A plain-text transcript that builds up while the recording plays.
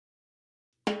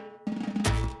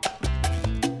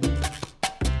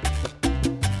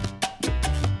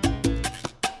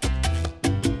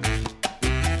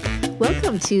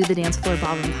Welcome to the Dance Floor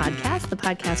Ballroom Podcast, the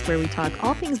podcast where we talk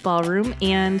all things ballroom.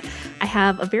 And I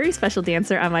have a very special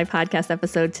dancer on my podcast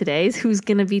episode today who's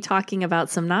going to be talking about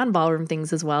some non-ballroom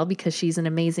things as well because she's an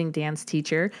amazing dance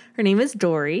teacher. Her name is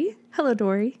Dory. Hello,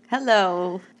 Dory.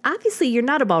 Hello. Obviously, you're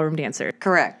not a ballroom dancer.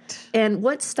 Correct. And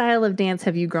what style of dance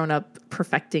have you grown up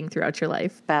perfecting throughout your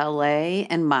life? Ballet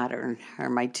and modern are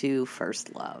my two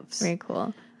first loves. Very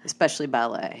cool. Especially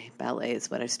ballet. Ballet is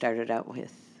what I started out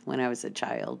with when I was a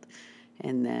child.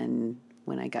 And then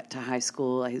when I got to high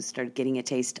school, I started getting a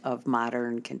taste of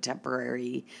modern,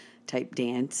 contemporary type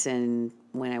dance. And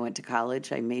when I went to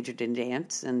college, I majored in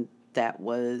dance. And that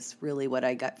was really what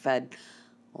I got fed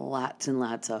lots and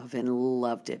lots of and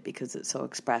loved it because it's so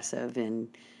expressive and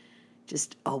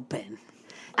just open.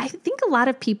 I think a lot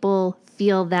of people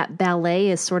feel that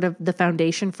ballet is sort of the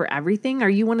foundation for everything. Are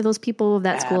you one of those people of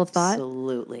that school of thought?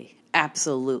 Absolutely.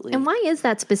 Absolutely. And why is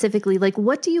that specifically? Like,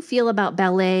 what do you feel about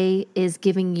ballet is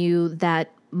giving you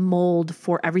that mold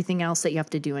for everything else that you have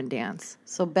to do in dance?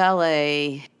 So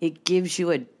ballet, it gives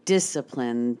you a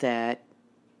discipline that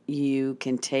you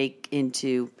can take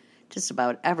into just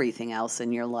about everything else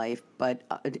in your life, but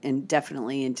and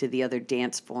definitely into the other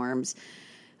dance forms.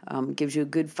 Gives you a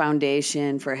good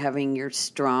foundation for having your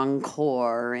strong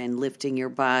core and lifting your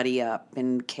body up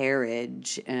and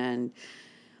carriage and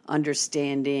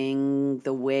understanding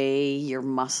the way your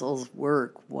muscles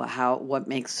work, what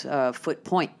makes foot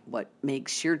point, what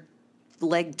makes your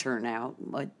leg turn out,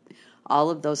 all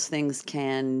of those things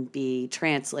can be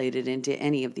translated into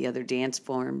any of the other dance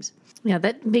forms. Yeah,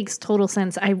 that makes total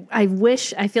sense.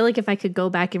 I feel like if I could go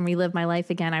back and relive my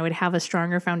life again, I would have a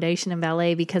stronger foundation in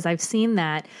ballet because I've seen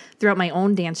that throughout my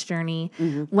own dance journey.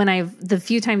 Mm-hmm. When the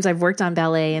few times I've worked on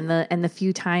ballet and the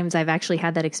few times I've actually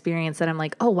had that experience that I'm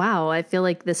like, oh wow, I feel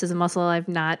like this is a muscle I've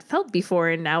not felt before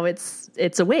and now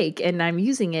it's awake and I'm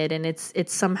using it and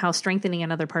it's somehow strengthening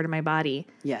another part of my body.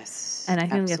 Yes. And I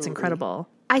think that's incredible.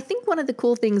 I think one of the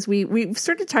cool things we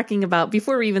started talking about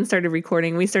before we even started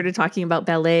recording, we started talking about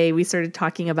ballet, we started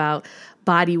talking about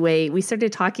body weight, we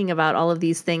started talking about all of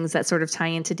these things that sort of tie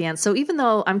into dance. So even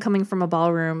though I'm coming from a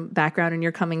ballroom background and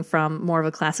you're coming from more of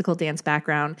a classical dance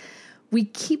background, we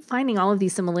keep finding all of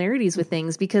these similarities with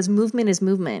things because movement is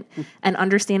movement and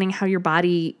understanding how your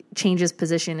body changes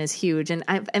position is huge. And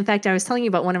in fact, I was telling you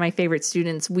about one of my favorite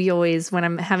students. We always, when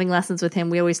I'm having lessons with him,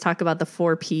 we always talk about the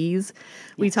 4 Ps.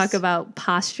 We talk about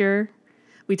posture.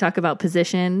 We talk about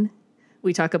position.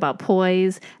 We talk about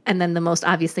poise. And then the most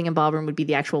obvious thing in ballroom would be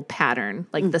the actual pattern,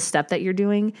 like the step that you're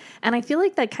doing. And I feel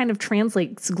like that kind of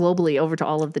translates globally over to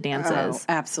all of the dances. Oh,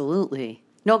 absolutely.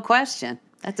 No question.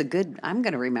 That's I'm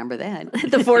going to remember that.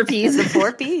 The 4 Ps. The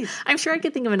 4 Ps. I'm sure I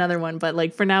could think of another one, but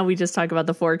like for now we just talk about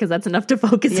the 4 because that's enough to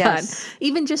focus on.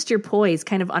 Even just your poise,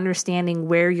 kind of understanding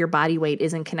where your body weight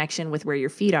is in connection with where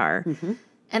your feet are. Mm-hmm.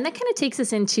 And that kind of takes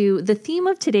us into the theme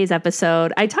of today's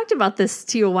episode. I talked about this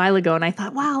to you a while ago and I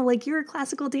thought, wow, like you're a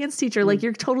classical dance teacher. Like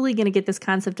you're totally going to get this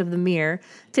concept of the mirror.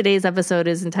 Today's episode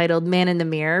is entitled Man in the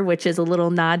Mirror, which is a little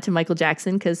nod to Michael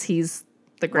Jackson because he's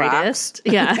the greatest.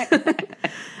 Rocks. Yeah.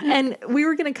 And we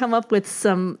were going to come up with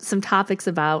some topics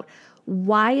about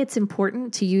why it's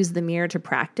important to use the mirror to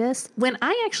practice. When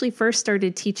I actually first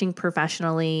started teaching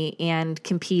professionally and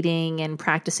competing and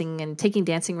practicing and taking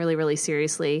dancing really, really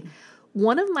seriously,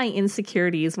 one of my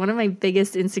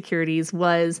biggest insecurities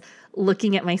was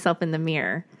looking at myself in the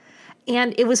mirror.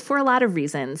 And it was for a lot of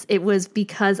reasons. It was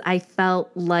because I felt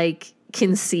like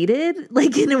conceited,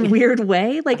 like in a weird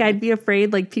way. Like I'd be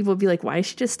afraid, like people would be like, why is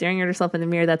she just staring at herself in the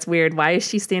mirror? That's weird. Why is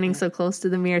she standing so close to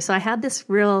the mirror? So I had this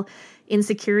real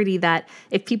insecurity that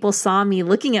if people saw me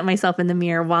looking at myself in the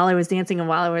mirror while I was dancing and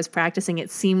while I was practicing, it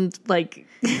seemed like,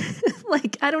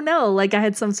 like, I don't know, like I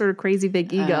had some sort of crazy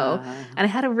big ego. And I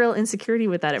had a real insecurity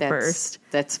with that at first.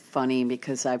 That's funny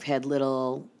because I've had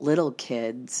little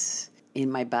kids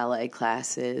in my ballet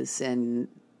classes, and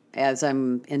as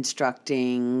I'm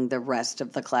instructing the rest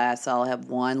of the class, I'll have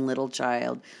one little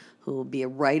child who will be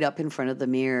right up in front of the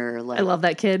mirror. Like, I love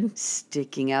that kid.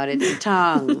 Sticking out its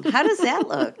tongue. How does that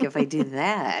look if I do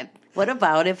that? What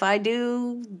about if I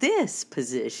do this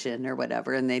position or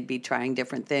whatever? And they'd be trying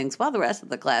different things while the rest of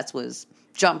the class was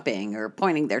jumping or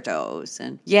pointing their toes.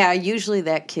 And yeah, usually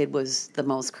that kid was the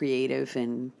most creative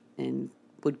and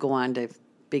would go on to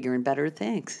bigger and better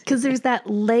things. Because there's that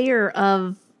layer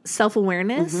of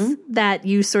self-awareness that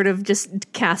you sort of just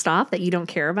cast off that you don't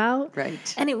care about.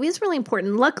 Right. And it was really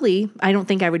important. Luckily, I don't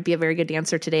think I would be a very good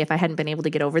dancer today if I hadn't been able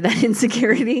to get over that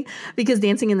insecurity because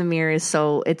dancing in the mirror is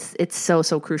so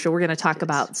crucial. We're going to talk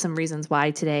about some reasons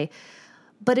why today.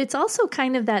 But it's also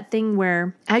kind of that thing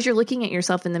where as you're looking at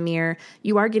yourself in the mirror,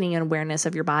 you are getting an awareness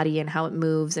of your body and how it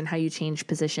moves and how you change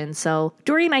position. So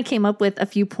Dory and I came up with a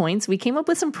few points. We came up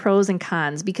with some pros and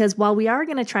cons because while we are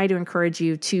going to try to encourage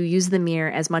you to use the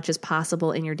mirror as much as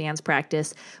possible in your dance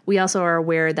practice, we also are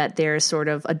aware that there's sort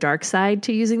of a dark side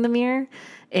to using the mirror.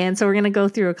 And so we're going to go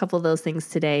through a couple of those things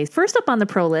today. First up on the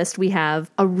pro list, we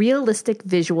have a realistic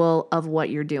visual of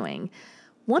what you're doing.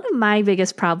 One of my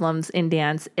biggest problems in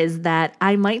dance is that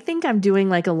I might think I'm doing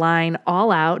like a line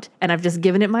all out and I've just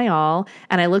given it my all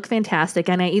and I look fantastic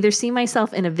and I either see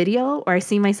myself in a video or I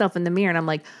see myself in the mirror and I'm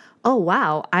like, oh,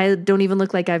 wow, I don't even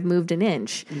look like I've moved an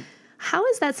inch. How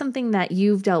is that something that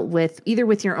you've dealt with either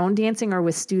with your own dancing or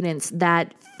with students,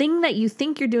 that thing that you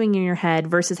think you're doing in your head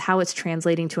versus how it's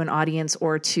translating to an audience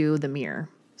or to the mirror?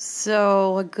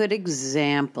 So a good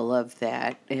example of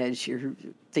that as you're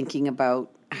thinking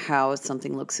about how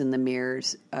something looks in the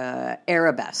mirrors,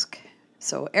 arabesque.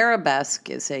 So arabesque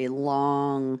is the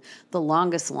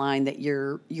longest line that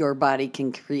your body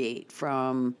can create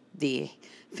from the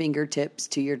fingertips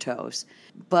to your toes.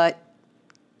 But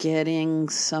getting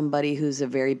somebody who's a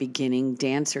very beginning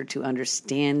dancer to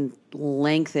understand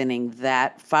lengthening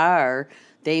that far,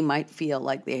 they might feel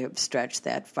like they have stretched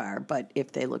that far. But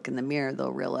if they look in the mirror,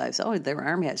 they'll realize, oh, their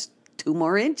arm has 2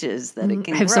 more inches that it can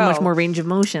grow. I have so much more range of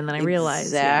motion than I realized.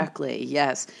 Exactly,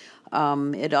 yes.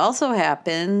 It also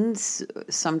happens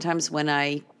sometimes when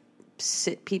I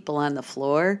sit people on the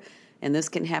floor, and this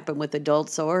can happen with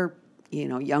adults or,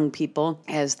 young people,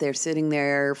 as they're sitting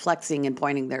there flexing and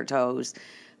pointing their toes.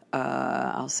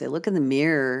 I'll say, look in the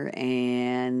mirror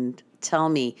and tell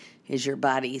me, is your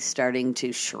body starting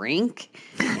to shrink?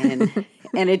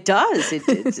 And it does. It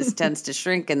just tends to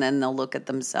shrink, and then they'll look at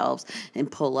themselves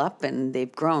and pull up, and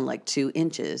they've grown like 2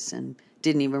 inches and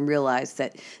didn't even realize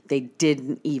that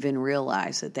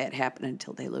that happened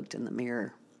until they looked in the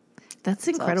mirror. That's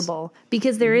incredible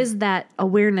because there is that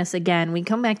awareness. Again, we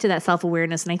come back to that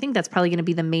self-awareness, and I think that's probably going to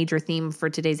be the major theme for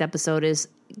today's episode is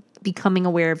becoming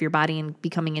aware of your body and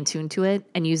becoming in tune to it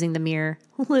and using the mirror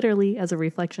literally as a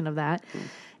reflection of that.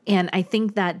 And I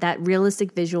think that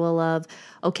realistic visual of,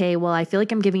 okay, well, I feel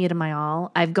like I'm giving it my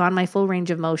all. I've gone my full range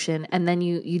of motion. And then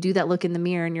you do that look in the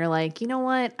mirror and you're like, you know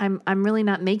what? I'm really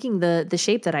not making the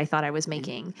shape that I thought I was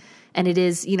making. And it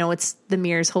is, it's the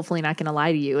mirror's hopefully not going to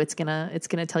lie to you. It's going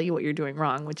to tell you what you're doing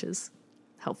wrong, which is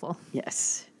helpful.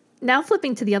 Yes. Now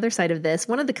flipping to the other side of this,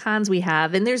 one of the cons we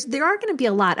have, and there are going to be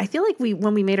a lot. I feel like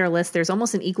when we made our list, there's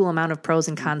almost an equal amount of pros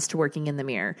and cons to working in the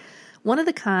mirror. One of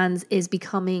the cons is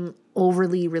becoming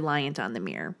overly reliant on the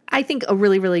mirror. I think a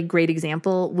really, really great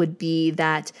example would be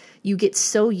that you get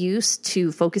so used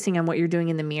to focusing on what you're doing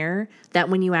in the mirror that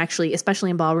when you actually, especially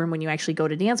in ballroom, when you actually go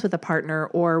to dance with a partner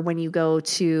or when you go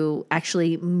to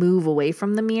actually move away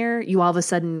from the mirror, you all of a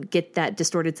sudden get that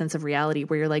distorted sense of reality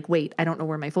where you're like, wait, I don't know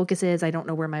where my focus is. I don't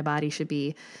know where my body should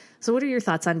be. So what are your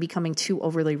thoughts on becoming too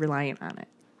overly reliant on it?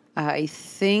 I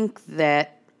think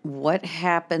that what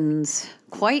happens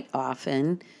quite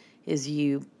often is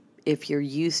if you're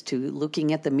used to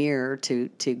looking at the mirror to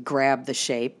grab the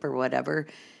shape or whatever,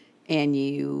 and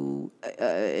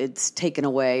it's taken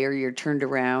away or you're turned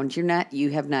around, you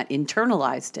have not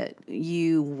internalized it.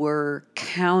 You were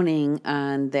counting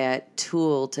on that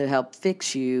tool to help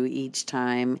fix you each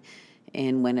time,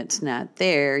 and when it's not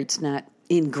there, it's not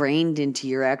ingrained into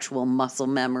your actual muscle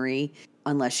memory.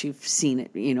 Unless you've seen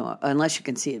it, unless you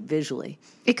can see it visually.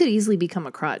 It could easily become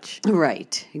a crutch.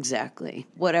 Right, exactly.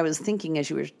 What I was thinking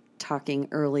as you were talking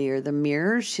earlier, the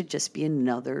mirror should just be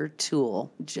another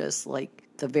tool, just like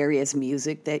the various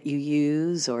music that you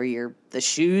use or the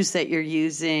shoes that you're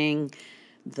using,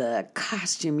 the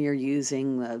costume you're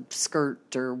using, the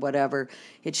skirt or whatever.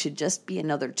 It should just be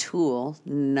another tool,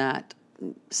 not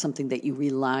something that you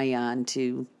rely on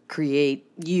to create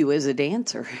you as a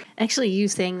dancer. Actually, you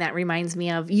saying that reminds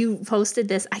me of, you posted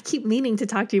this. I keep meaning to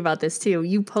talk to you about this too.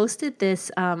 You posted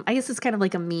this, I guess it's kind of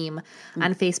like a meme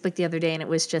on Facebook the other day, and it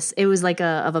was like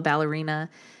of a ballerina.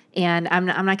 And I'm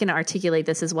not going to articulate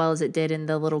this as well as it did in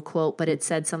the little quote, but it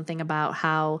said something about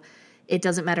how it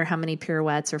doesn't matter how many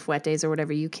pirouettes or fouettes or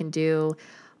whatever you can do.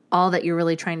 All that you're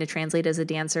really trying to translate as a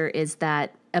dancer is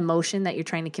that emotion that you're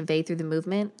trying to convey through the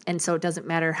movement. And so it doesn't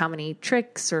matter how many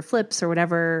tricks or flips or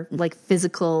whatever, like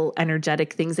physical,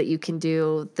 energetic things that you can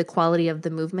do. The quality of the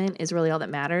movement is really all that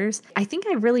matters. I think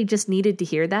I really just needed to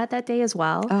hear that day as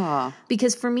well. Oh.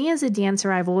 Because for me as a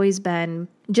dancer, I've always been,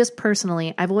 just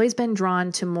personally, I've always been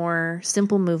drawn to more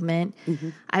simple movement.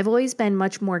 Mm-hmm. I've always been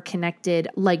much more connected,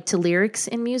 like to lyrics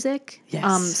in music.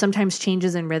 Yes. Sometimes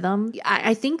changes in rhythm.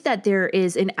 I think that there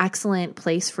is an excellent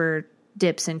place for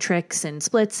dips and tricks and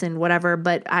splits and whatever,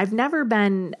 but I've never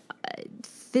been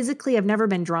physically, I've never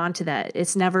been drawn to that.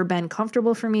 It's never been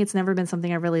comfortable for me. It's never been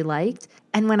something I really liked.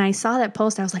 And when I saw that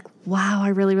post, I was like, wow, I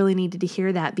really, really needed to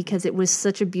hear that because it was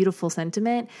such a beautiful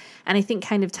sentiment. And I think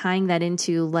kind of tying that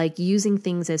into like using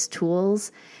things as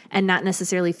tools and not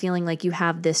necessarily feeling like you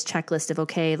have this checklist of,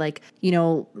 okay, like, you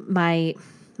know, my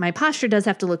posture does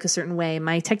have to look a certain way.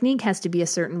 My technique has to be a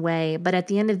certain way. But at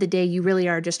the end of the day, you really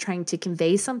are just trying to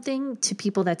convey something to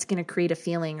people that's going to create a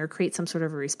feeling or create some sort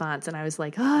of a response. And I was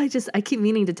like, oh, I keep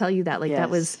meaning to tell you that. Like it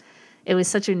was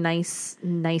such a nice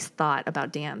thought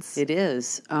about dance. It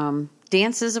is.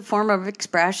 Dance is a form of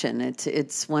expression.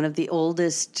 It's one of the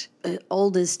oldest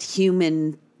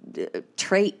human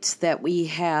traits that we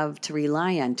have to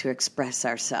rely on to express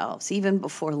ourselves, even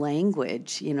before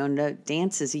language. You know,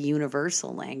 dance is a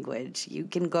universal language. You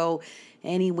can go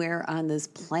anywhere on this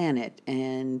planet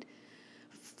and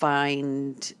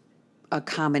find a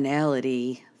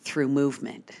commonality through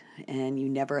movement, and you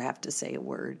never have to say a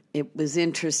word. It was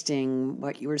interesting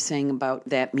what you were saying about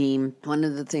that meme. One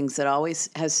of the things that always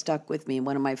has stuck with me,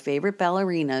 one of my favorite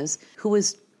ballerinas, who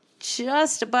was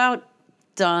just about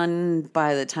done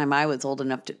by the time I was old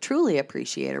enough to truly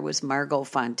appreciate her, was Margot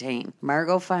Fonteyn.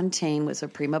 Margot Fonteyn was a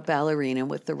prima ballerina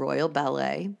with the Royal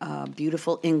Ballet, a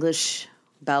beautiful English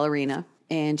ballerina,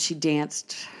 and she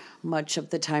danced much of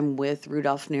the time with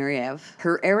Rudolf Nureyev.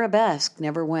 Her arabesque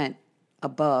never went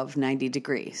above 90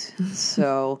 degrees.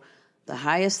 So the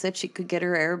highest that she could get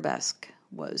her arabesque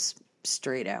was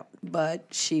straight out. But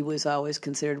she was always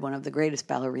considered one of the greatest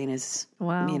ballerinas,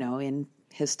 you know, in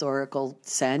historical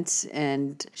sense,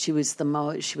 and she was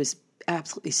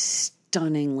absolutely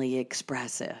stunningly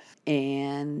expressive,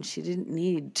 and she didn't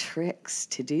need tricks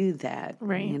to do that,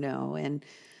 right? You know, and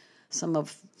some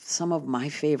of my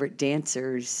favorite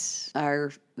dancers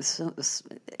are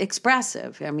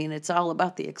expressive. I mean, it's all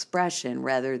about the expression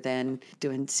rather than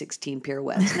doing 16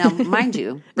 pirouettes. Now, mind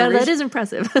you, that is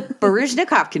impressive.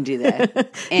 Baryshnikov can do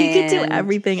that. He can do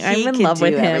everything. I'm in love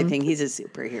with him. Everything. He's a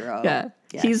superhero. Yeah.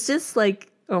 Yes. He's just like,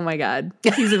 oh my God,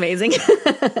 he's amazing.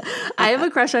 I have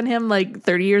a crush on him like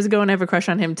 30 years ago, and I have a crush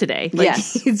on him today. Like,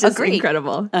 yes. He's just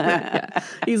incredible. Yeah,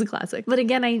 he's a classic. But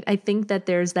again, I think that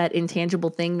there's that intangible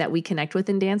thing that we connect with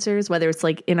in dancers, whether it's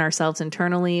like in ourselves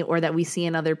internally or that we see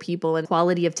in other people, and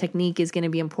quality of technique is going to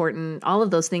be important. All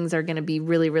of those things are going to be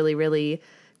really, really, really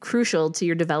crucial to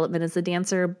your development as a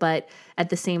dancer. But at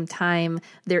the same time,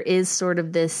 there is sort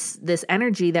of this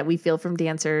energy that we feel from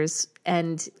dancers,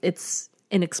 and it's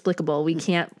inexplicable. We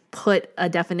can't put a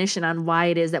definition on why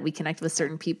it is that we connect with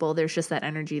certain people. There's just that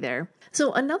energy there.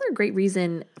 So another great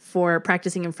reason for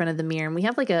practicing in front of the mirror, and we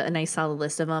have like a nice solid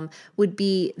list of them, would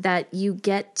be that you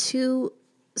get to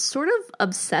sort of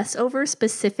obsess over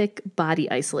specific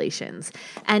body isolations.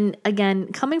 And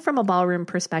again, coming from a ballroom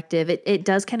perspective, it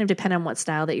does kind of depend on what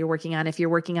style that you're working on. If you're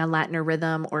working on Latin or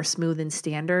rhythm or smooth and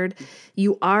standard,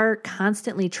 you are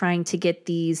constantly trying to get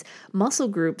these muscle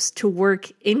groups to work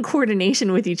in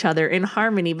coordination with each other, in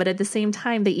harmony, but at the same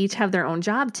time, they each have their own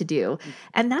job to do.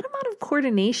 And that amount of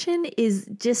coordination is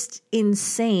just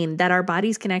insane that our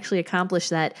bodies can actually accomplish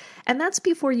that. And that's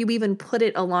before you even put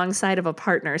it alongside of a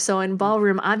partner. So in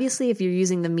ballroom, obviously, if you're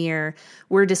using the mirror,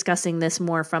 we're discussing this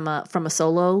more from a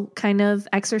solo kind of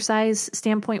exercise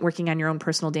standpoint, working on your own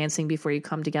personal dancing before you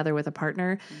come together with a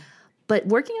partner. But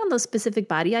working on those specific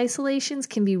body isolations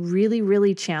can be really,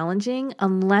 really challenging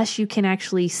unless you can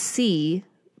actually see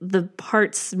the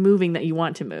parts moving that you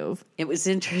want to move. It was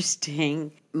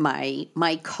interesting. My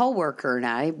coworker and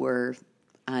I were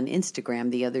on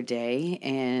Instagram the other day,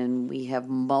 and we have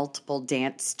multiple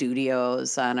dance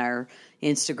studios on our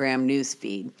Instagram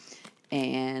newsfeed.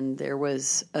 And there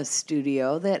was a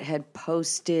studio that had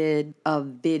posted a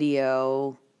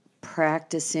video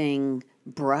practicing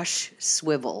brush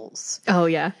swivels. Oh,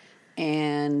 yeah.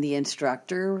 And the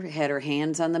instructor had her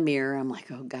hands on the mirror. I'm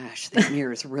like, oh gosh, that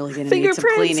mirror is really going to need some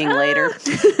cleaning later.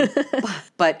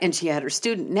 And she had her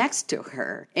student next to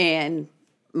her. And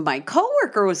my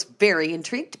coworker was very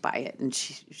intrigued by it. And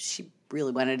she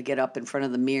really wanted to get up in front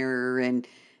of the mirror and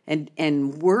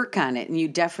work on it. And you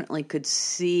definitely could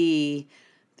see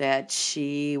that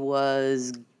she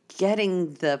was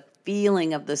getting the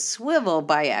feeling of the swivel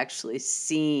by actually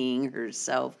seeing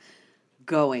herself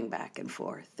going back and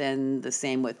forth. And the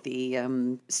same with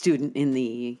the student in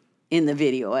the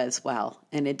video as well.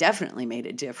 And it definitely made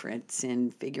a difference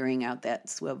in figuring out that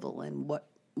swivel and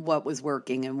what was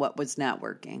working and what was not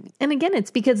working. And again,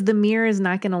 it's because the mirror is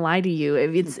not going to lie to you.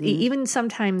 It's even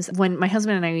sometimes when my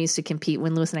husband and I used to compete,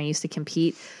 when Lewis and I used to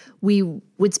compete, we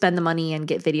would spend the money and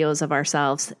get videos of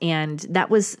ourselves. And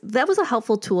that was a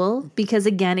helpful tool because,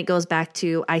 again, it goes back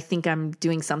to I think I'm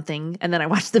doing something and then I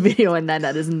watch the video and then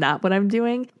that is not what I'm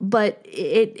doing. But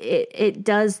it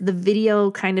does, the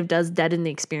video kind of does deaden the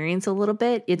experience a little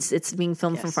bit. It's being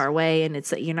filmed from far away and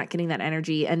you're not getting that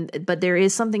energy. But there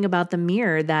is something about the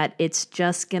mirror that it's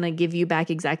just going to give you back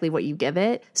exactly what you give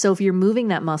it. So if you're moving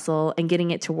that muscle and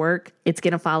getting it to work, it's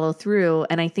going to follow through.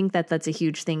 And I think that that's a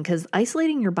huge thing because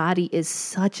isolating your body is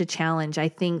such a challenge. I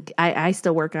think I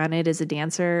still work on it as a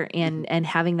dancer and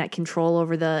having that control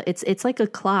over it's like a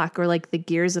clock or like the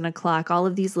gears in a clock, all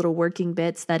of these little working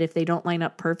bits that if they don't line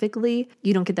up perfectly,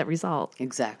 you don't get that result.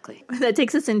 Exactly. That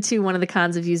takes us into one of the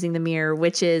cons of using the mirror,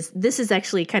 which is, this is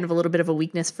actually kind of a little bit of a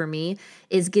weakness for me,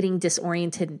 is getting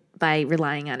disoriented by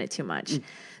relying on it too much.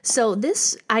 So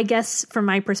this, I guess, from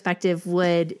my perspective,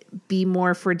 would be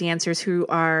more for dancers who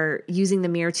are using the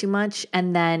mirror too much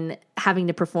and then having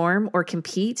to perform or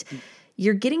compete.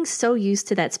 You're getting so used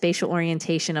to that spatial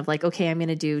orientation of like, okay, I'm going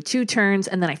to do 2 turns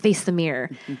and then I face the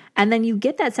mirror. And then you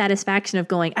get that satisfaction of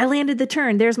going, I landed the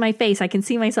turn. There's my face. I can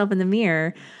see myself in the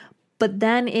mirror. But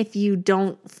then if you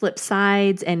don't flip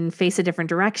sides and face a different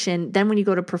direction, then when you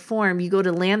go to perform, you go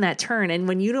to land that turn. And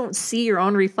when you don't see your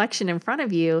own reflection in front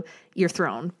of you, you're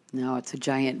thrown. No, it's a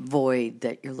giant void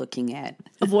that you're looking at.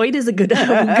 A void is a good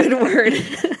word.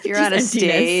 If you're on a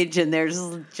stage and there's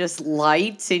just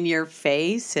lights in your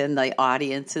face and the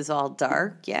audience is all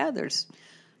dark, there's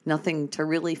nothing to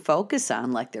really focus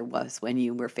on like there was when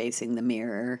you were facing the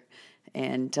mirror.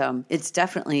 And it's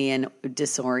definitely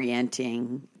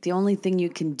disorienting. The only thing you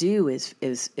can do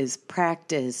is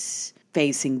practice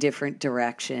facing different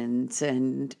directions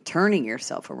and turning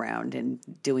yourself around and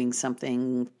doing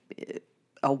something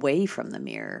away from the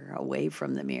mirror. Away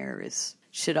from the mirror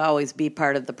should always be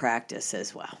part of the practice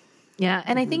as well. Yeah,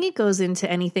 and I think it goes into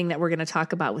anything that we're going to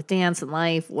talk about with dance and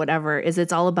life, whatever, is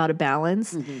it's all about a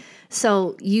balance.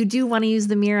 So you do want to use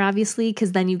the mirror, obviously,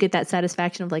 because then you get that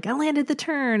satisfaction of like, I landed the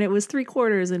turn, it was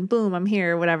 3/4 and boom, I'm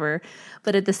here, whatever.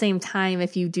 But at the same time,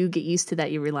 if you do get used to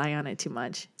that, you rely on it too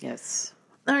much. Yes.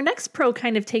 Our next pro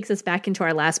kind of takes us back into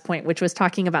our last point, which was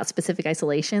talking about specific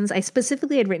isolations. I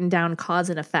specifically had written down cause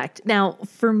and effect. Now,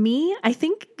 for me, I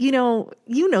think, you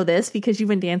know this because you've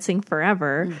been dancing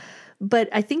forever. But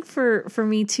I think for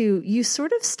me too, you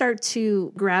sort of start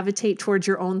to gravitate towards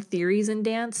your own theories in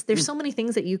dance. There's so many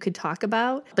things that you could talk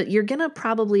about, but you're going to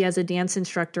probably, as a dance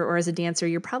instructor or as a dancer,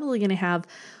 you're probably going to have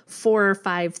 4 or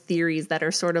 5 theories that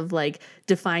are sort of like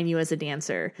define you as a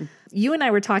dancer. You and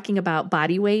I were talking about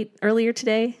body weight earlier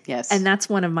today. Yes. And that's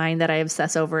one of mine that I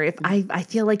obsess over. If I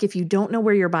feel like if you don't know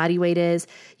where your body weight is,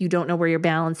 you don't know where your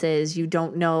balance is, you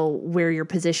don't know where your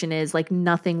position is, like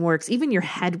nothing works. Even your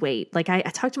head weight. Like I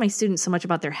talk to my students so much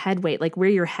about their head weight, like where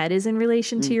your head is in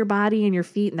relation to your body and your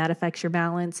feet, and that affects your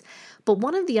balance. But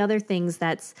one of the other things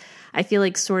that's, I feel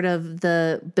like sort of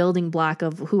the building block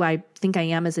of who I think I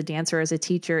am as a dancer, as a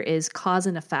teacher, is cause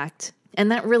and effect. And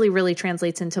that really, really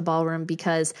translates into ballroom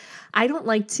because I don't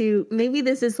like to, maybe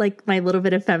this is like my little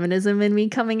bit of feminism in me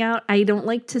coming out. I don't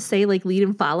like to say like lead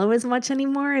and follow as much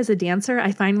anymore as a dancer.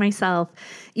 I find myself,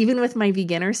 even with my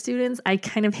beginner students, I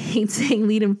kind of hate saying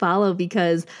lead and follow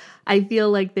because I feel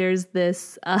like there's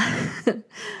this, I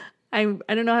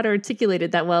don't know how to articulate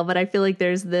it that well, but I feel like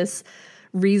there's this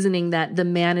reasoning that the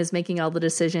man is making all the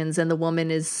decisions and the woman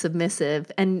is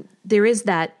submissive. And there is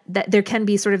that there can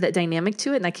be sort of that dynamic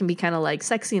to it, and that can be kind of like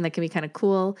sexy and that can be kind of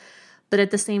cool. But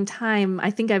at the same time,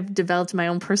 I think I've developed my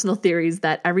own personal theories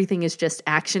that everything is just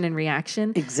action and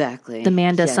reaction. Exactly. The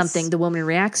man does something, the woman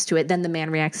reacts to it, then the man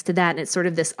reacts to that. And it's sort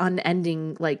of this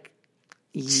unending like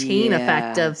chain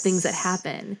effect of things that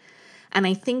happen. And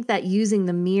I think that using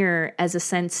the mirror as a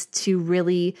sense to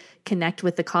really connect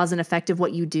with the cause and effect of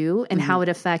what you do and how it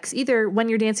affects either when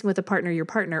you're dancing with a partner, your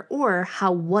partner, or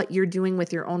how what you're doing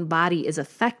with your own body is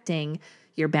affecting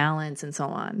your balance and so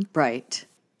on. Right.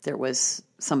 There was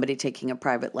somebody taking a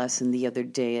private lesson the other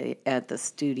day at the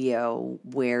studio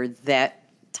where that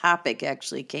topic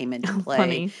actually came into play.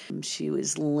 Funny. She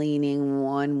was leaning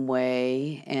one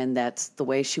way, and that's the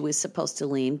way she was supposed to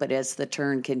lean. But as the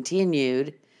turn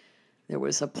continued, there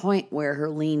was a point where her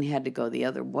lean had to go the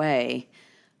other way.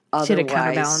 Otherwise, she had to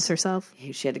counterbalance herself.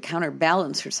 She had to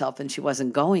counterbalance herself, and she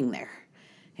wasn't going there.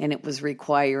 And it was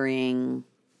requiring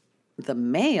the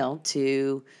male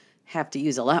to have to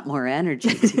use a lot more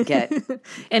energy to get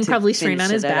and to probably strain on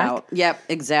his back. Out. Yep,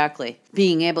 exactly.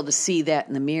 Being able to see that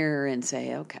in the mirror and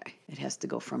say, okay, it has to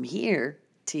go from here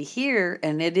to here,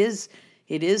 and it is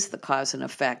it is the cause and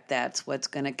effect. That's what's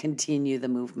going to continue the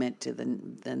movement to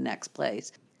the next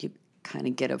place. You kind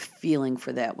of get a feeling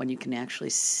for that when you can actually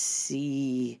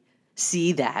see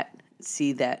that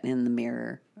in the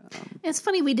mirror. It's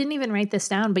funny, we didn't even write this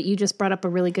down, but you just brought up a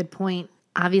really good point.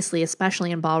 Obviously,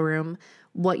 especially in ballroom,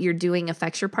 what you're doing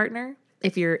affects your partner.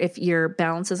 If your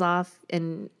balance is off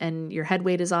and your head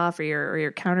weight is off, or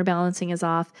your counterbalancing is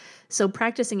off. So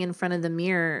practicing in front of the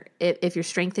mirror, if you're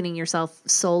strengthening yourself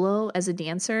solo as a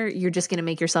dancer, you're just going to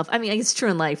make yourself, I mean, it's true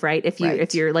in life, right? If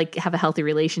you're like have a healthy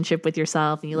relationship with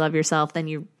yourself and you love yourself, then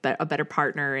you're a better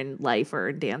partner in life or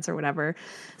in dance or whatever.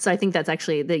 So I think that's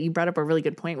actually, that you brought up a really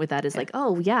good point with that, is like,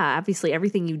 oh yeah, obviously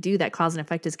everything you do, that cause and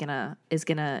effect is gonna,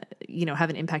 have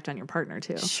an impact on your partner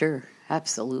too. Sure.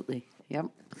 Absolutely. Yep.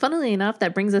 Funnily enough,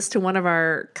 that brings us to one of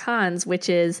our cons, which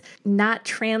is not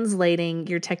translating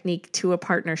your technique to a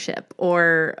partnership,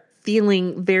 or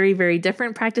feeling very, very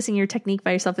different practicing your technique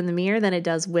by yourself in the mirror than it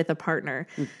does with a partner.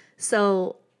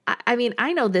 So, I mean,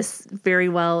 I know this very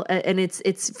well, and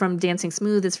it's from Dancing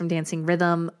Smooth, it's from Dancing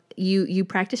Rhythm. You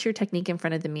practice your technique in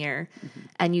front of the mirror,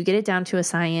 and you get it down to a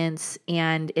science,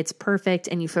 and it's perfect,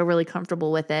 and you feel really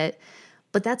comfortable with it.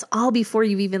 But that's all before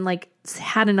you've even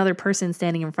had another person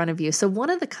standing in front of you. So one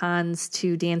of the cons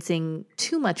to dancing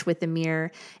too much with the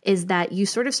mirror is that you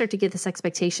sort of start to get this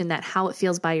expectation that how it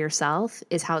feels by yourself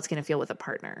is how it's going to feel with a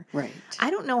partner. Right. I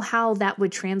don't know how that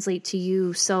would translate to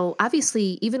you. So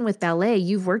obviously, even with ballet,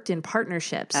 you've worked in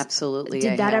partnerships. Absolutely.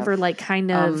 Did that ever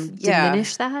kind of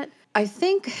diminish that? I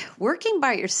think working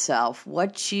by yourself,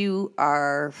 what you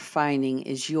are finding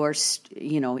is your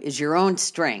own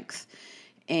strength.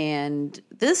 And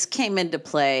this came into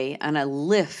play on a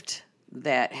lift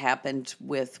that happened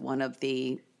with one of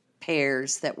the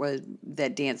pairs that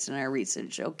danced in our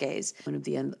recent showcase. One of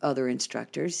the other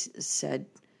instructors said,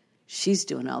 she's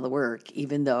doing all the work,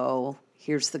 even though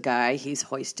here's the guy, he's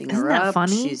hoisting Isn't her that up.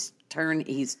 Funny? He's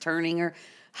turning her.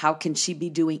 How can she be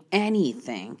doing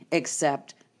anything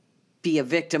except be a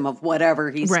victim of whatever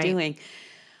he's doing?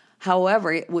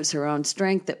 However, it was her own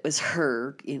strength that was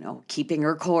her, keeping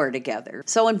her core together.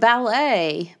 So in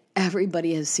ballet,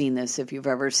 everybody has seen this. If you've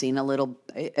ever seen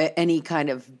any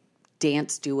kind of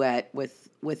dance duet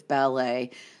with ballet,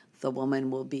 the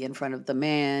woman will be in front of the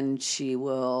man. Dave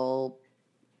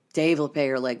will pay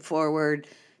her leg forward,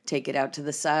 take it out to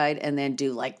the side, and then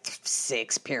do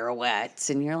 6 pirouettes.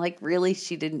 And you're like, really?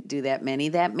 She didn't do that many.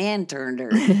 That man turned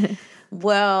her.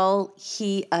 Well,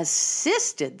 he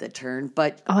assisted the turn,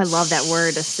 but... Oh, I love that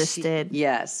word, assisted.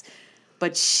 Yes.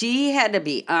 But she had to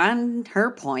be on her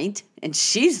point, and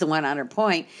she's the one on her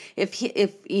point.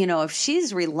 If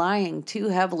she's relying too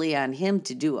heavily on him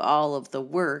to do all of the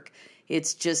work,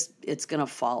 it's going to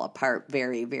fall apart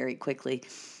very, very quickly.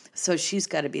 So she's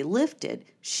got to be lifted.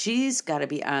 She's got to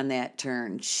be on that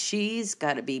turn. She's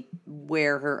got to be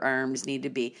where her arms need to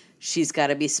be. She's got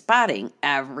to be spotting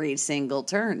every single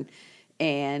turn.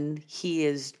 And he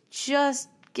is just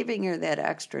giving her that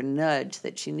extra nudge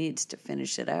that she needs to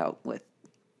finish it out with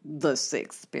the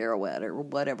 6th pirouette or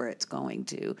whatever it's going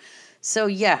to. So,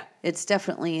 yeah, it's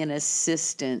definitely an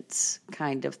assistance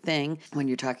kind of thing. When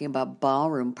you're talking about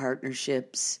ballroom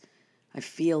partnerships, I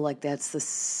feel like that's the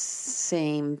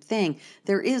same thing.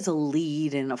 There is a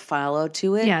lead and a follow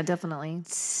to it. Yeah, definitely.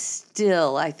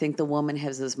 Still, I think the woman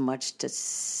has as much to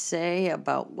say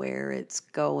about where it's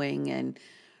going and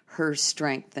her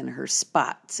strength and her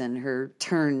spots and her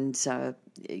turns.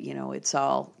 It's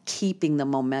all keeping the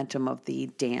momentum of the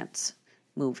dance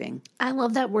moving. I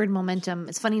love that word, momentum.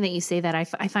 It's funny that you say that. I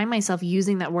find myself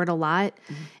using that word a lot,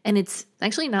 and it's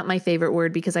actually not my favorite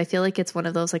word because I feel like it's one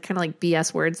of those kind of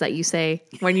BS words that you say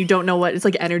when you don't know what. It's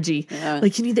like energy. Yeah.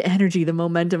 You need the energy, the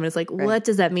momentum. And it's like, what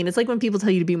does that mean? It's like when people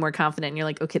tell you to be more confident and you're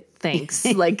like, okay, thanks.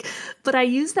 But I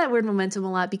use that word momentum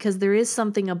a lot because there is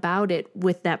something about it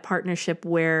with that partnership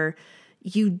where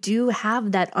you do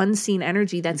have that unseen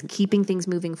energy that's keeping things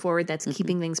moving forward, that's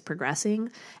keeping things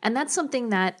progressing. And that's something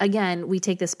that, again, we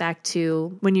take this back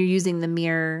to when you're using the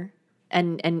mirror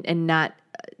and not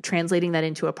translating that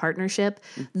into a partnership.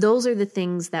 Those are the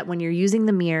things that when you're using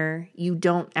the mirror, you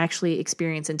don't actually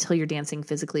experience until you're dancing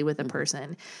physically with a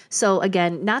person. So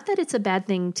again, not that it's a bad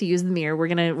thing to use the mirror. We're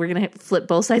gonna flip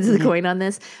both sides of the coin on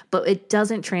this, but it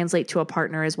doesn't translate to a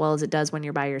partner as well as it does when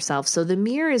you're by yourself. So the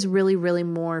mirror is really, really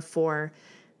more for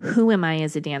who am I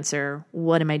as a dancer?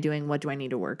 What am I doing? What do I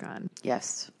need to work on?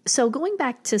 Yes. So going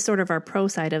back to sort of our pro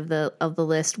side of the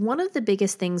list, one of the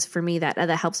biggest things for me that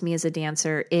helps me as a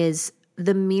dancer is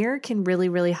the mirror can really,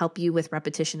 really help you with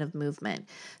repetition of movement.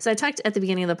 So I talked at the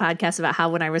beginning of the podcast about how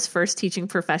when I was first teaching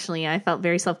professionally, I felt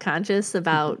very self-conscious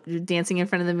about dancing in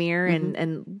front of the mirror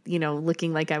and, you know,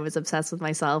 looking like I was obsessed with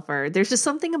myself, or there's just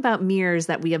something about mirrors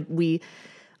that we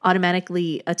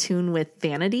automatically attune with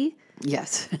vanity.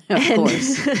 Yes, of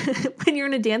course. When you're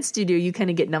in a dance studio, you kind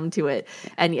of get numb to it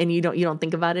and you don't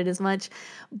think about it as much.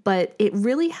 But it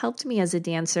really helped me as a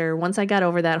dancer once I got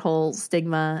over that whole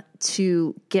stigma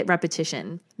to get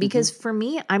repetition. Because for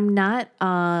me, I'm not,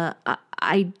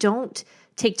 I don't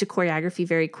take to choreography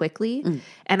very quickly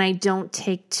and I don't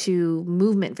take to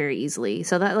movement very easily.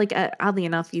 So that, like, oddly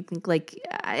enough, you think like,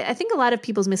 I think a lot of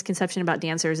people's misconception about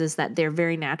dancers is that they're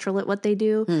very natural at what they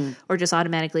do or just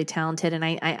automatically talented. And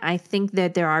I think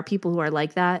that there are people who are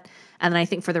like that. And then I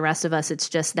think for the rest of us, it's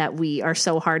just that we are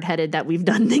so hard-headed that we've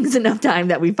done things enough time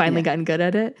that we've finally gotten good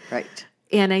at it. Right.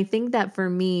 And I think that for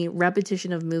me,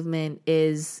 repetition of movement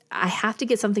is, I have to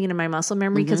get something into my muscle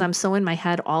memory because I'm so in my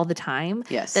head all the time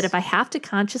that if I have to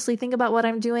consciously think about what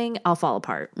I'm doing, I'll fall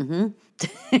apart.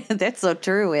 That's so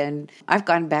true. And I've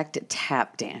gone back to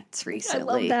tap dance recently. I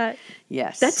love that.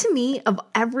 Yes. That to me, of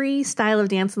every style of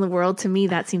dance in the world, to me,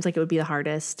 that seems like it would be the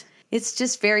hardest. It's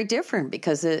just very different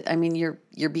because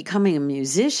you're becoming a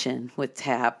musician with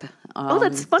tap. Oh,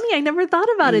 that's funny. I never thought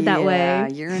about it that way. Yeah,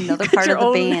 you're another part of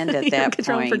the band at that point.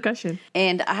 Your own percussion.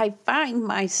 And I find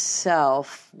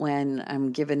myself when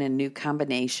I'm given a new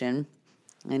combination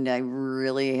and I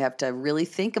really have to really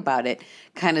think about it,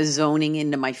 kind of zoning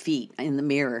into my feet in the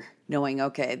mirror, knowing,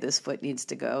 okay, this foot needs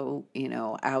to go,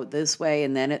 out this way,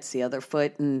 and then it's the other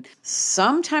foot. And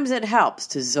sometimes it helps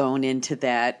to zone into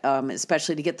that,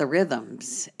 especially to get the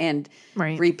rhythms and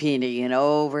repeating it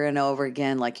over and over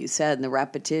again, like you said, and the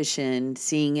repetition,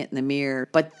 seeing it in the mirror.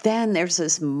 But then there's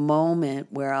this moment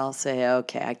where I'll say,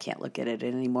 okay, I can't look at it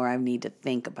anymore. I need to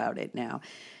think about it now.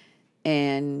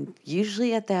 And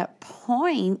usually at that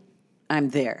point, I'm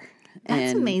there.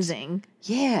 That's amazing.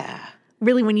 Yeah.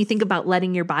 Really, when you think about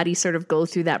letting your body sort of go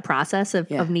through that process of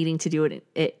needing to do it,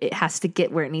 it has to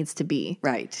get where it needs to be.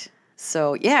 Right.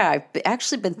 So, yeah, I've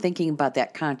actually been thinking about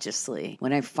that consciously.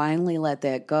 When I finally let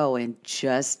that go and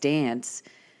just dance,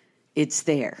 it's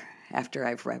there after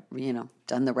I've,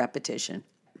 done the repetition.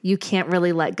 You can't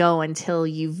really let go until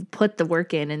you've put the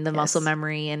work in and the muscle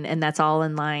memory and that's all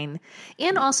in line.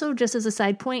 And also, just as a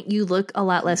side point, you look a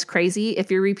lot less crazy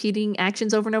if you're repeating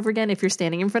actions over and over again if you're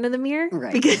standing in front of the mirror.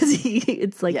 Right. Because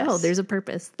it's like, oh, there's a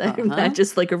purpose. I'm not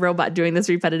just like a robot doing this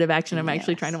repetitive action. I'm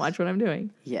actually trying to watch what I'm doing.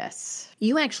 Yes.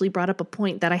 You actually brought up a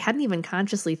point that I hadn't even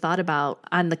consciously thought about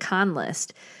on the con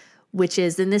list, which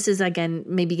is, and this is, again,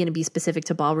 maybe going to be specific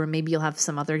to ballroom. Maybe you'll have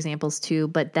some other examples too,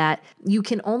 but that you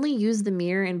can only use the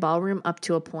mirror in ballroom up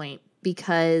to a point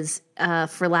because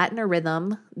for Latin or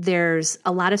rhythm, there's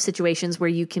a lot of situations where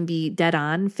you can be dead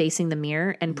on facing the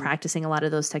mirror and practicing a lot of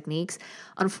those techniques.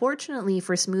 Unfortunately,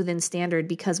 for smooth and standard,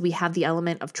 because we have the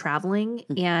element of traveling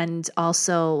and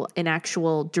also an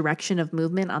actual direction of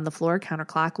movement on the floor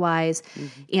counterclockwise,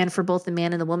 and for both the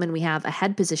man and the woman, we have a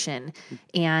head position,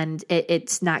 and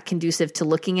it's not conducive to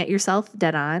looking at yourself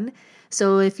dead on.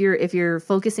 So if you're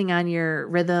focusing on your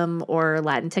rhythm or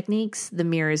Latin techniques, the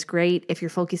mirror is great. If you're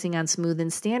focusing on smooth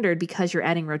and standard, because you're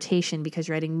adding rotation, because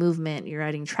you're adding movement, you're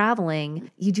adding traveling,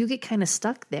 you do get kind of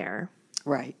stuck there.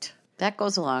 Right. That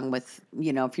goes along with,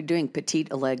 if you're doing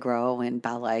petite allegro in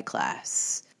ballet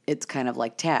class, it's kind of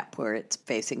like tap where it's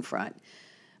facing front.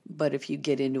 But if you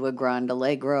get into a grand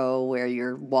allegro where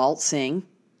you're waltzing,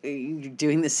 you're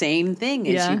doing the same thing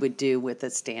as you would do with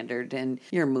a standard, and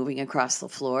you're moving across the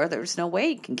floor. There's no way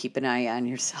you can keep an eye on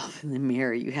yourself in the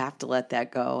mirror. You have to let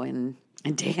that go and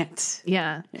dance.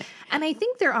 Yeah. And I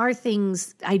think there are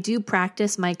things, I do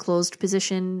practice my closed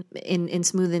position in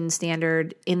smooth and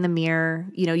standard in the mirror.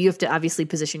 You have to obviously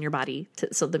position your body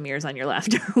so the mirror's on your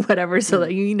left or whatever. So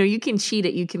that, you can cheat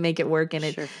it, you can make it work,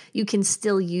 and you can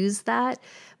still use that.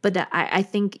 But I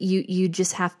think you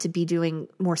just have to be doing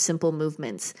more simple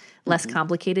movements, less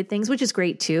complicated things, which is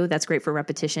great too. That's great for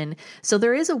repetition. So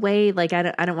there is a way, like, I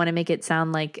don't want to make it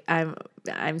sound like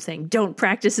I'm saying don't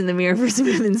practice in the mirror for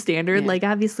smooth and standard. Like,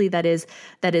 obviously that is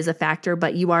a factor,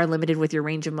 but you are limited with your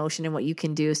range of motion and what you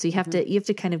can do. So you have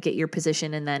to kind of get your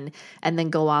position and then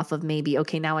go off of maybe,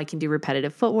 okay, now I can do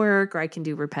repetitive footwork or I can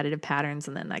do repetitive patterns,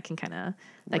 and then that can kind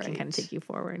of take you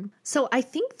forward. So I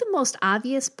think the most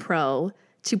obvious pro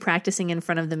to practicing in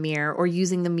front of the mirror or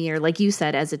using the mirror, like you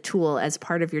said, as a tool, as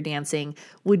part of your dancing,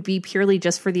 would be purely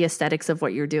just for the aesthetics of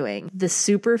what you're doing. The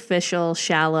superficial,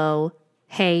 shallow,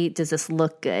 hey, does this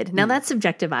look good? Now that's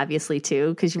subjective, obviously,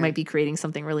 too, because you might be creating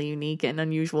something really unique and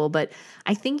unusual. But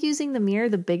I think using the mirror,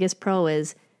 the biggest pro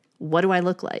is, what do I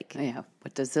look like? Yeah.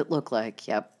 What does it look like?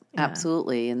 Yep. Yeah.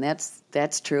 Absolutely. And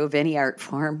that's true of any art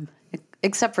form,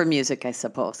 except for music, I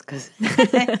suppose.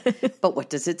 But what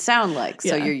does it sound like?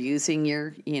 So you're using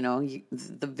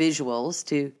the visuals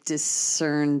to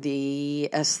discern the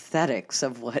aesthetics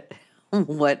of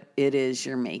what it is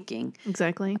you're making.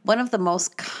 Exactly. One of the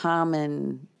most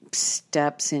common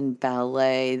steps in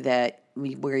ballet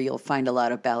where you'll find a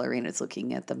lot of ballerinas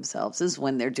looking at themselves is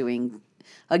when they're doing,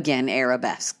 again,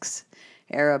 arabesques.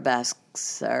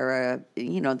 Arabesques are,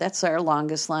 that's our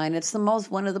longest line. It's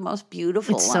one of the most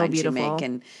beautiful lines you make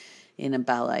in a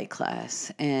ballet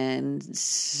class. And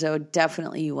so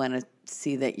definitely you want to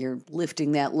see that you're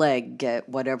lifting that leg at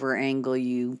whatever angle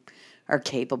you are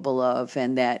capable of,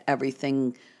 and that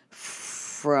everything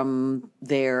from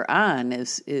there on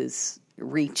is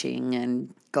reaching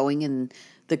and going in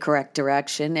the correct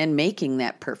direction and making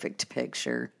that perfect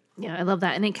picture. Yeah, I love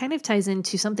that. And it kind of ties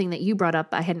into something that you brought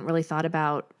up I hadn't really thought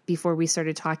about before we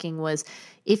started talking, was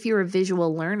if you're a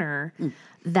visual learner,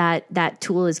 that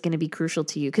tool is going to be crucial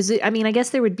to you. Because, I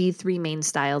guess there would be three main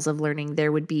styles of learning.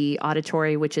 There would be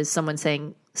auditory, which is someone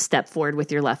saying, step forward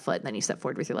with your left foot, and then you step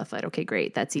forward with your left foot. Okay,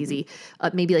 great. That's easy.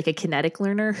 Maybe like a kinetic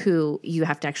learner who you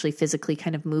have to actually physically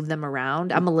kind of move them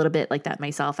around. I'm a little bit like that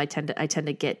myself. I tend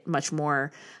to get much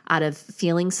more out of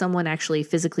feeling someone actually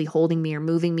physically holding me or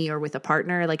moving me, or with a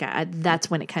partner. Like that's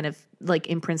when it kind of like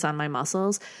imprints on my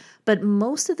muscles. But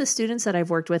most of the students that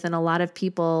I've worked with, and a lot of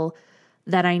people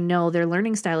that I know, their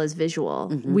learning style is visual.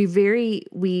 Mm-hmm.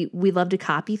 We love to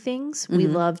copy things. Mm-hmm. We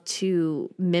love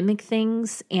to mimic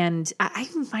things. And I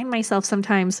even find myself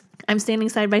sometimes, I'm standing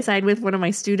side by side with one of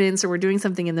my students, or we're doing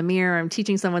something in the mirror, I'm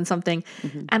teaching someone something,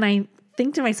 and I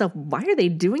think to myself, why are they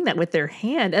doing that with their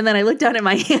hand? And then I look down at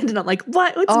my hand and I'm like,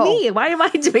 what? It's me. Why am I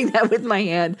doing that with my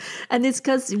hand? And it's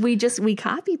because we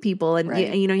copy people, and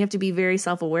you have to be very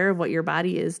self-aware of what your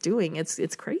body is doing.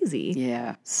 It's crazy.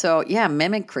 Yeah. So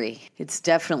mimicry. It's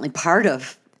definitely part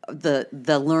of the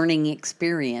learning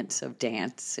experience of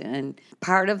dance, and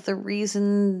part of the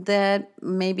reason that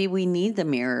maybe we need the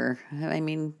mirror.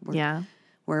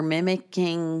 We're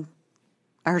mimicking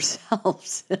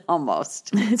ourselves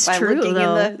almost. It's by true, looking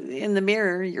though. in the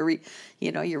mirror,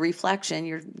 your reflection,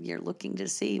 you're looking to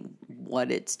see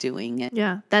what it's doing.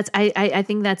 Yeah, I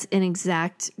think that's an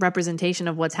exact representation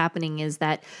of what's happening, is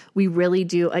that we really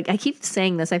do. Like, I keep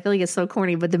saying this, I feel like it's so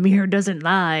corny, but the mirror doesn't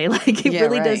lie. Like, it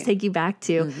really does take you back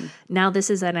to, now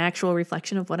this is an actual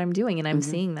reflection of what I'm doing, and I'm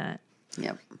seeing that.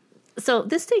 Yep. So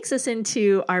this takes us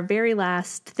into our very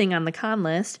last thing on the con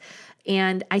list.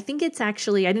 And I think it's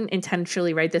actually, I didn't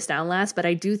intentionally write this down last, but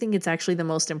I do think it's actually the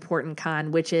most important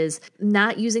con, which is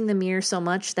not using the mirror so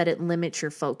much that it limits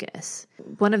your focus.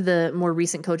 One of the more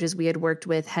recent coaches we had worked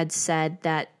with had said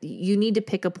that you need to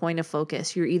pick a point of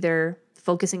focus. You're either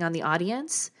focusing on the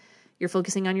audience, you're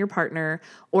focusing on your partner,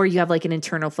 or you have like an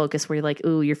internal focus where you're like,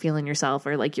 ooh, you're feeling yourself,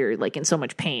 or like you're like in so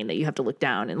much pain that you have to look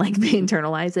down and like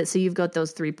internalize it. So you've got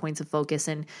those 3 points of focus,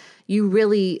 and you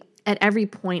really, at every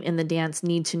point in the dance,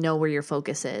 need to know where your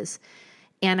focus is.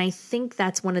 And I think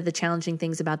that's one of the challenging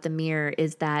things about the mirror,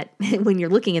 is that when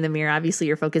you're looking in the mirror, obviously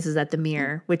your focus is at the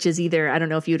mirror, which is either, I don't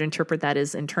know if you'd interpret that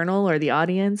as internal or the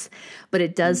audience, but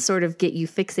it does sort of get you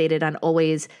fixated on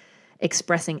always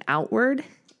expressing outward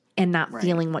and not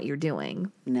feeling what you're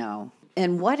doing. No.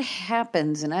 And what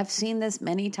happens, and I've seen this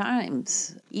many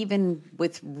times, even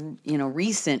with,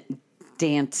 recent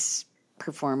dance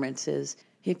performances,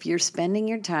 if you're spending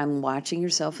your time watching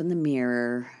yourself in the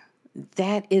mirror,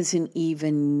 that isn't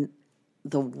even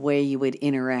the way you would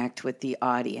interact with the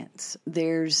audience.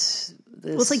 There's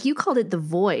this... Well, it's like you called it the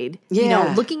void.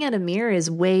 Yeah. Looking at a mirror is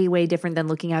way, way different than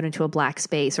looking out into a black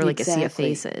space or like a sea of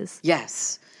faces.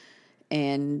 Yes.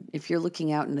 And if you're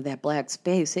looking out into that black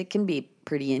space, it can be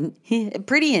pretty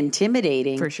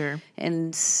intimidating. For sure.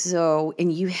 And so,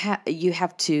 you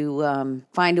have to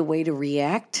find a way to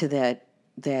react to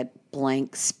that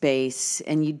blank space,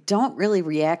 and you don't really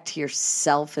react to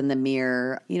yourself in the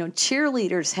mirror.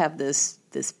 Cheerleaders have this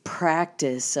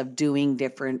practice of doing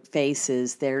different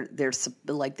faces. They're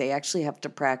like, they actually have to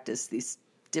practice these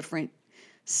different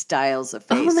styles of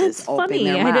faces. Oh, that's funny.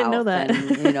 I didn't know that.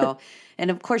 And, and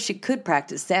of course you could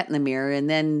practice that in the mirror, and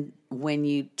then when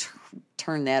you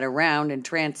turn that around and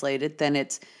translate it, then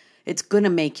it's going to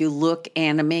make you look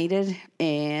animated.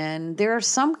 And there are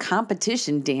some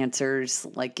competition dancers,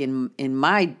 like in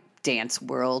my dance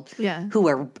world,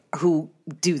 who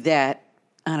do that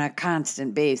on a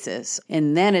constant basis.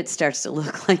 And then it starts to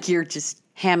look like you're just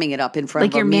hamming it up in front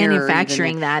like of a you're mirror.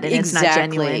 manufacturing that and it's not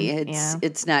genuine.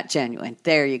 It's not genuine.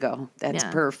 There you go. That's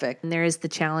perfect. And there is the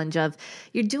challenge of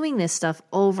you're doing this stuff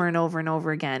over and over and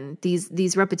over again.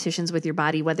 These repetitions with your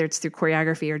body, whether it's through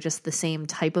choreography or just the same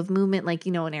type of movement, like,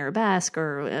 you know, an arabesque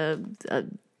or a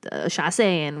chasse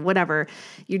and whatever,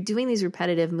 you're doing these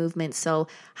repetitive movements. So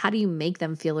how do you make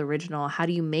them feel original? How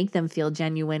do you make them feel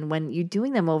genuine when you're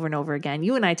doing them over and over again?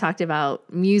 You and I talked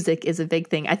about music is a big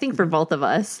thing, I think, for both of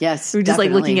us. Yes, we're just definitely.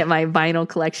 like looking at my vinyl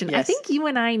collection. Yes. I think you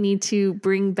and I need to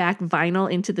bring back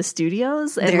vinyl into the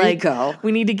studios. And there like, you go.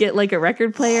 We need to get like a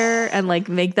record player and like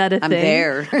make that a thing. I'm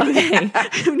there. Okay.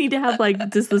 We need to have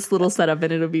like just this little setup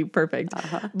and it'll be perfect.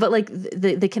 But like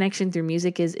the connection through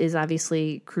music is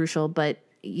obviously crucial, but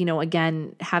you know,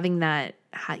 again, having that,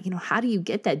 how do you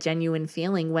get that genuine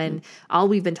feeling when all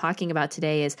we've been talking about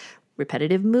today is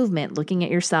repetitive movement, looking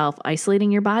at yourself,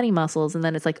 isolating your body muscles. And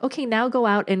then it's like, okay, now go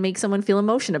out and make someone feel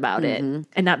emotion about it and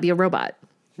not be a robot.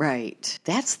 Right.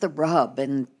 That's the rub.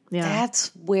 And that's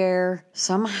where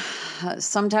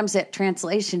sometimes that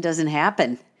translation doesn't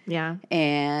happen. Yeah.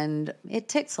 And it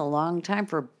takes a long time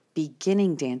for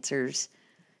beginning dancers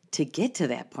to get to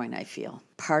that point, I feel.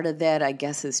 Part of that, I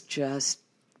guess, is just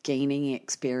gaining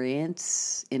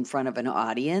experience in front of an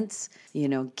audience, you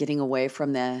know, getting away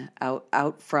from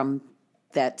out from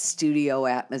that studio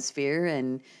atmosphere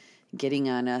and getting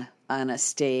on a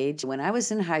stage. When I was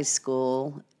in high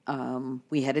school,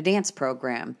 we had a dance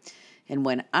program. And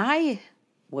when I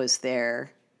was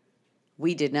there,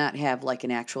 we did not have like an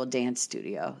actual dance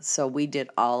studio. So we did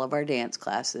all of our dance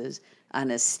classes on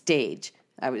a stage.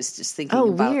 I was just thinking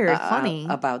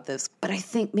about this. But I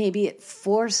think maybe it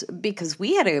forced, because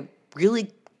we had a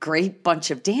really great bunch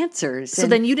of dancers. So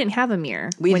then you didn't have a mirror.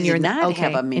 We did not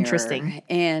have a mirror. Interesting.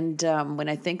 And when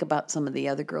I think about some of the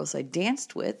other girls I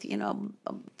danced with, you know,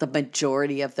 the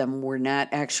majority of them were not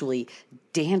actually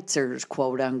dancers,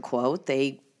 quote unquote.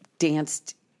 They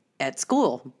danced at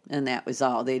school, and that was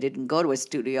all. They didn't go to a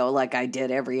studio like I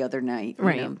did every other night.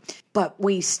 Right. You know? But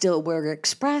we still were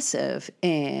expressive,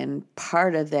 and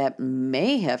part of that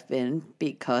may have been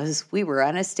because we were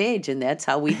on a stage, and that's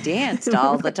how we danced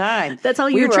all the time. That's all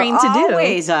you were trained to do. We were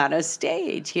always on a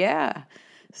stage, yeah.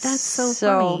 That's so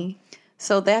funny.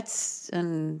 So that's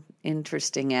an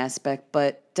interesting aspect,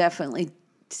 but definitely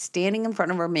standing in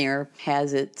front of a mirror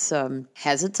has its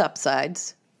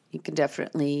upsides. You can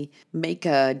definitely make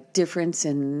a difference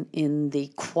in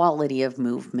the quality of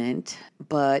movement,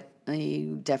 but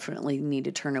you definitely need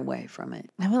to turn away from it.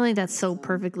 I feel like that's so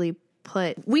perfectly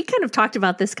put. We kind of talked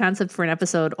about this concept for an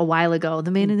episode a while ago,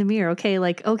 the man in the mirror. Okay,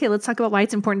 let's talk about why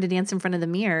it's important to dance in front of the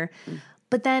mirror.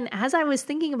 But then as I was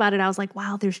thinking about it, I was like,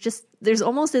 wow, there's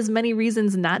almost as many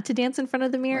reasons not to dance in front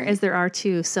of the mirror as there are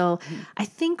to. So I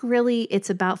think really it's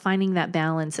about finding that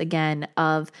balance again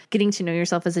of getting to know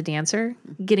yourself as a dancer,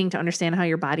 getting to understand how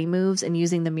your body moves and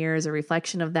using the mirror as a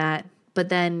reflection of that. But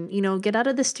then, you know, get out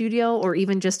of the studio or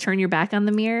even just turn your back on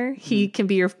the mirror. He can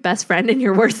be your best friend and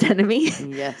your worst enemy.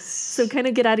 Yes. So kind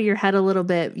of get out of your head a little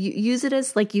bit. Use it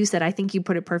as, like you said, I think you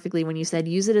put it perfectly when you said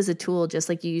use it as a tool, just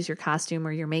like you use your costume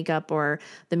or your makeup or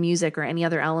the music or any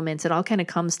other elements. It all kind of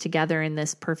comes together in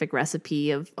this perfect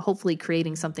recipe of hopefully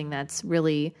creating something that's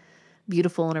really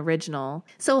beautiful and original.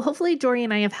 So hopefully Dory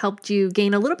and I have helped you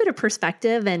gain a little bit of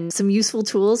perspective and some useful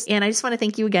tools. And I just want to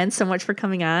thank you again so much for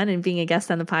coming on and being a guest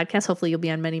on the podcast. Hopefully you'll be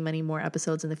on many, many more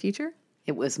episodes in the future.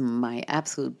 It was my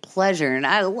absolute pleasure, and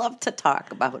I love to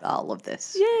talk about all of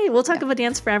this. Yay! We'll talk about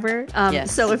dance forever.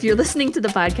 Yes. So if you're listening to the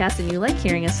podcast and you like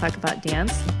hearing us talk about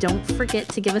dance, don't forget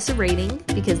to give us a rating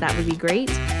because that would be great.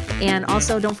 And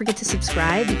also don't forget to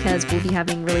subscribe because we'll be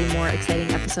having really more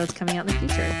exciting episodes coming out in the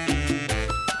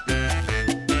future.